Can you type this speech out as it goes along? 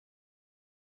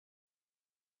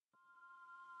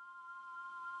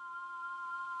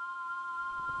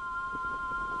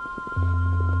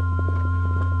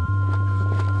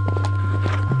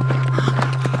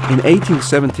In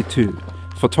 1872,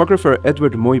 photographer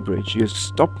Eadweard Muybridge used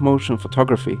stop-motion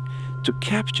photography to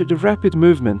capture the rapid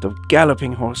movement of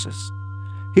galloping horses.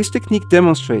 His technique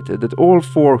demonstrated that all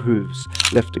four hooves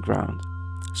left the ground,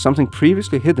 something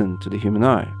previously hidden to the human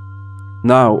eye.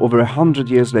 Now, over 100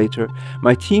 years later,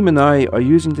 my team and I are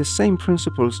using the same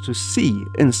principles to see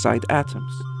inside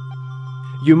atoms.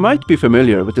 You might be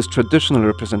familiar with this traditional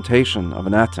representation of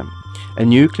an atom, a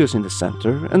nucleus in the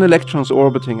center and electrons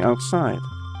orbiting outside.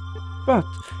 But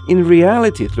in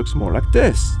reality it looks more like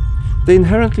this. The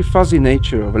inherently fuzzy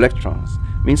nature of electrons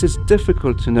means it's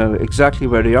difficult to know exactly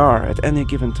where they are at any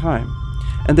given time,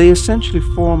 and they essentially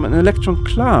form an electron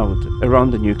cloud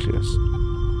around the nucleus.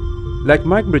 Like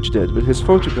Muybridge did with his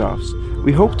photographs,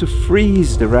 we hope to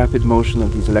freeze the rapid motion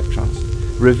of these electrons,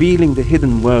 revealing the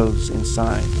hidden worlds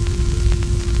inside.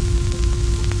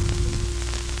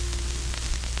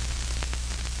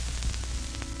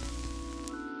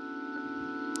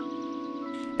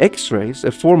 X-rays,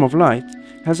 a form of light,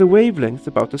 has a wavelength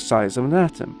about the size of an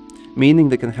atom, meaning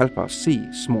they can help us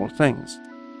see small things.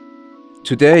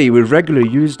 Today we regularly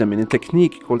use them in a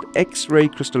technique called X-ray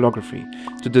crystallography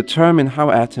to determine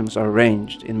how atoms are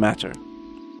arranged in matter.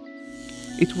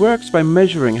 It works by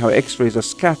measuring how X-rays are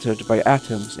scattered by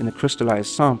atoms in a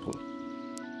crystallized sample.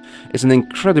 It's an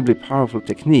incredibly powerful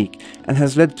technique and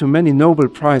has led to many Nobel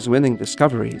Prize-winning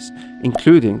discoveries,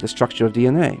 including the structure of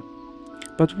DNA.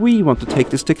 But we want to take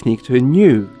this technique to a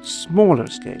new, smaller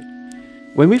scale.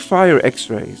 When we fire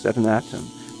X-rays at an atom,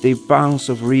 they bounce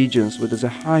off regions where there's a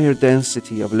higher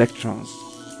density of electrons.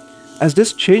 As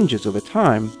this changes over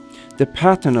time, the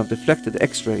pattern of deflected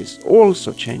X-rays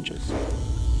also changes.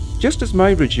 Just as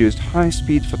Muybridge used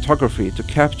high-speed photography to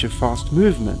capture fast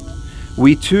movement,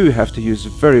 we too have to use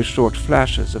very short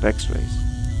flashes of X-rays.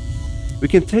 We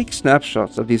can take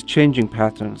snapshots of these changing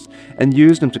patterns and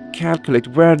use them to calculate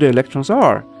where the electrons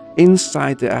are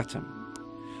inside the atom.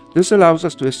 This allows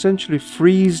us to essentially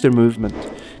freeze their movement,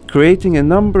 creating a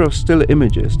number of still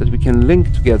images that we can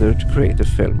link together to create a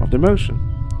film of their motion.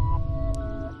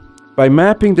 By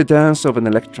mapping the dance of an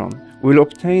electron, we'll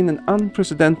obtain an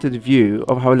unprecedented view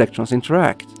of how electrons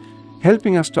interact,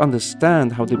 helping us to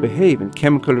understand how they behave in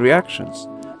chemical reactions,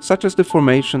 such as the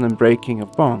formation and breaking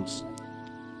of bonds.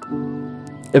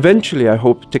 Eventually, I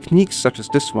hope techniques such as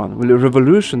this one will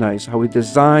revolutionize how we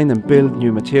design and build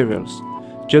new materials,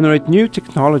 generate new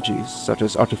technologies such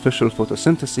as artificial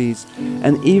photosynthesis,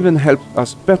 and even help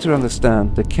us better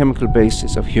understand the chemical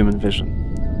basis of human vision.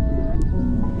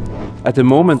 At the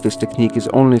moment, this technique is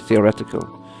only theoretical,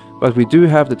 but we do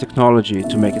have the technology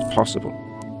to make it possible.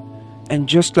 And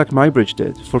just like Muybridge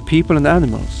did for people and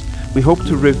animals, we hope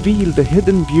to reveal the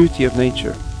hidden beauty of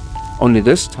nature, only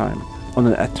this time on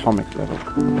an atomic level.